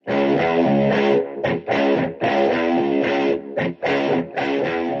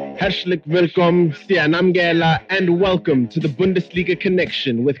Herzlich willkommen, Sianamgela, and welcome to the Bundesliga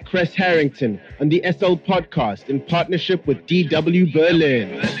Connection with Kres Harrington on the SL Podcast in partnership with DW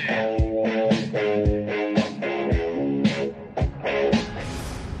Berlin.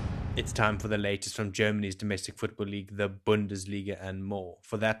 It's time for the latest from Germany's domestic football league, the Bundesliga, and more.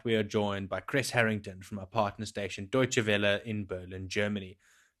 For that, we are joined by Kres Harrington from our partner station Deutsche Welle in Berlin, Germany.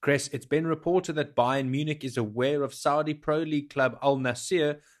 Kres, it's been reported that Bayern Munich is aware of Saudi Pro League club Al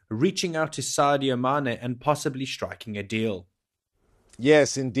Nassr reaching out to Sadio Mane and possibly striking a deal.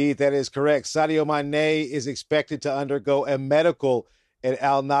 Yes, indeed, that is correct. Sadio Mane is expected to undergo a medical at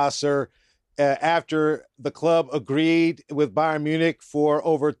Al Nassr after the club agreed with Bayern Munich for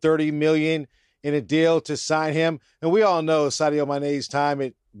over $30 million in a deal to sign him. And we all know Sadio Mane's time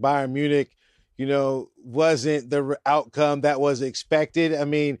at Bayern Munich, wasn't the outcome that was expected. I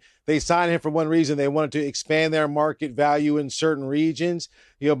mean, they signed him for one reason. They wanted to expand their market value in certain regions.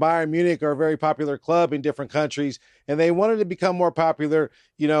 Bayern Munich are a very popular club in different countries, and they wanted to become more popular,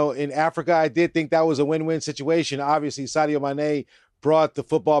 in Africa. I did think that was a win-win situation. Obviously, Sadio Mane brought the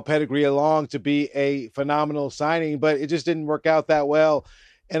football pedigree along to be a phenomenal signing, but it just didn't work out that well.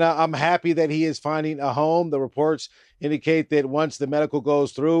 And I'm happy that he is finding a home. The reports indicate that once the medical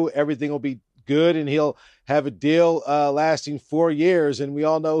goes through, everything will be good and he'll have a deal lasting 4 years. And we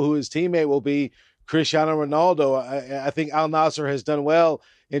all know who his teammate will be, Cristiano Ronaldo. I think Al Nassr has done well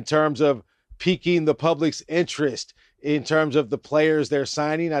in terms of piquing the public's interest in terms of the players they're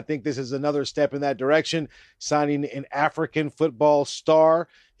signing. I think this is another step in that direction, signing an African football star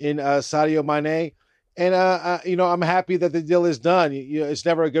in Sadio Mane. And, I'm happy that the deal is done. It's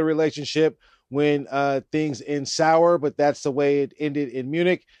never a good relationship when things end sour, but that's the way it ended in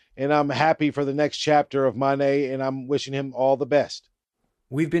Munich. And I'm happy for the next chapter of Mane, and I'm wishing him all the best.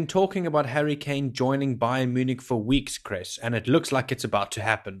 We've been talking about Harry Kane joining Bayern Munich for weeks, Kres, and it looks like it's about to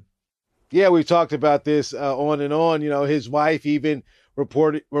happen. Yeah, we've talked about this on and on. His wife even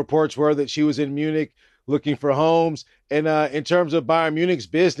reports were that she was in Munich looking for homes. And in terms of Bayern Munich's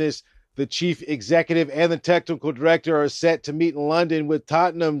business, the chief executive and the technical director are set to meet in London with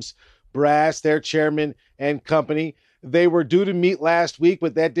Tottenham's brass, their chairman and company. They were due to meet last week,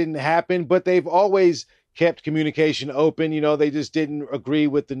 but that didn't happen. But they've always kept communication open. They just didn't agree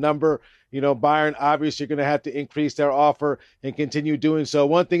with the number. Bayern obviously are going to have to increase their offer and continue doing so.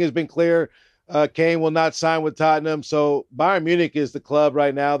 One thing has been clear, Kane will not sign with Tottenham. So Bayern Munich is the club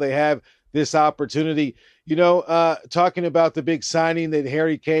right now. They have this opportunity. Talking about the big signing that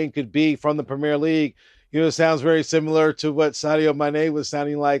Harry Kane could be from the Premier League, sounds very similar to what Sadio Mane was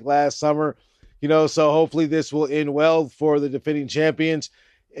sounding like last summer. So hopefully this will end well for the defending champions.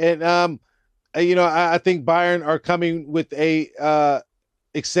 And, I think Bayern are coming with a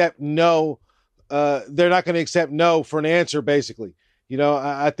accept no. They're not going to accept no for an answer, basically.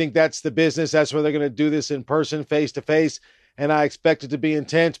 I think that's the business. That's where they're going to do this in person, face to face. And I expect it to be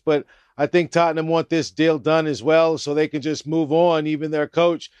intense. But I think Tottenham want this deal done as well so they can just move on. Even their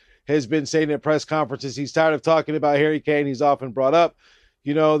coach has been saying at press conferences he's tired of talking about Harry Kane. He's often brought up.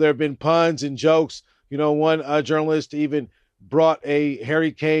 There have been puns and jokes. One journalist even brought a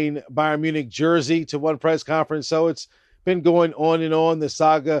Harry Kane Bayern Munich jersey to one press conference. So it's been going on and on. The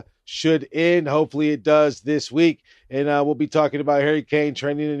saga should end. Hopefully it does this week. And we'll be talking about Harry Kane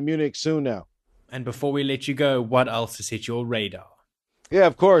training in Munich soon now. And before we let you go, what else has hit your radar? Yeah,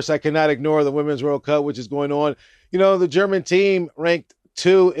 of course. I cannot ignore the Women's World Cup, which is going on. The German team ranked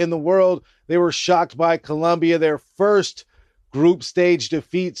 2 in the world. They were shocked by Colombia, their first group stage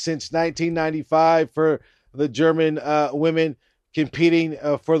defeat since 1995 for the German women competing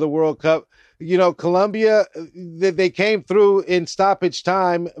for the World Cup. Colombia, they came through in stoppage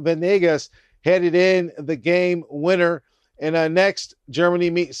time. Venegas headed in the game winner. And next, Germany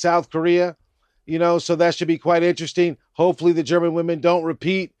meets South Korea. So that should be quite interesting. Hopefully the German women don't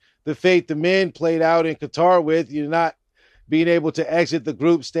repeat the fate the men played out in Qatar with. Not being able to exit the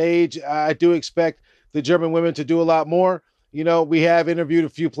group stage. I do expect the German women to do a lot more. We have interviewed a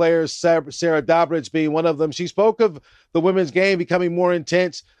few players, Sarah Dobrich being one of them. She spoke of the women's game becoming more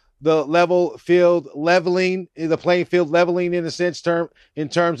intense, the playing field leveling in a sense in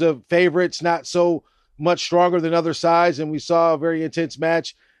terms of favorites, not so much stronger than other sides. And we saw a very intense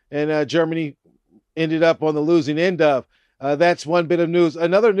match, and Germany ended up on the losing end of. That's one bit of news.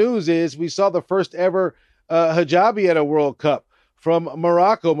 Another news is we saw the first ever hijabi at a World Cup from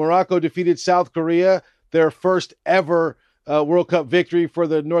Morocco. Morocco defeated South Korea, their first ever World Cup victory for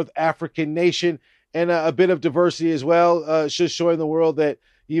the North African nation, and a bit of diversity as well, just showing the world that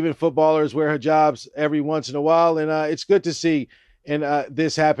even footballers wear hijabs every once in a while. And it's good to see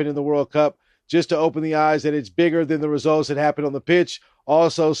this happen in the World Cup. just to open the eyes that it's bigger than the results that happen on the pitch.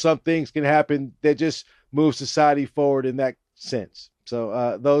 Also, some things can happen that just move society forward in that sense.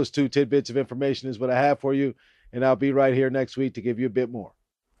 So those 2 tidbits of information is what I have for you, and I'll be right here next week to give you a bit more.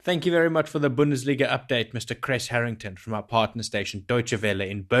 Thank you very much for the Bundesliga update, Mr. Kres Harrington from our partner station Deutsche Welle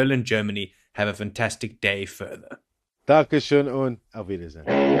in Berlin, Germany. Have a fantastic day further. Dankeschön und auf Wiedersehen.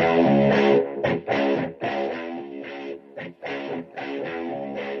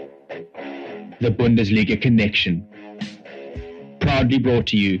 The Bundesliga Connection. Proudly brought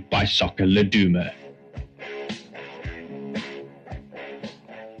to you by Soccer Laduma.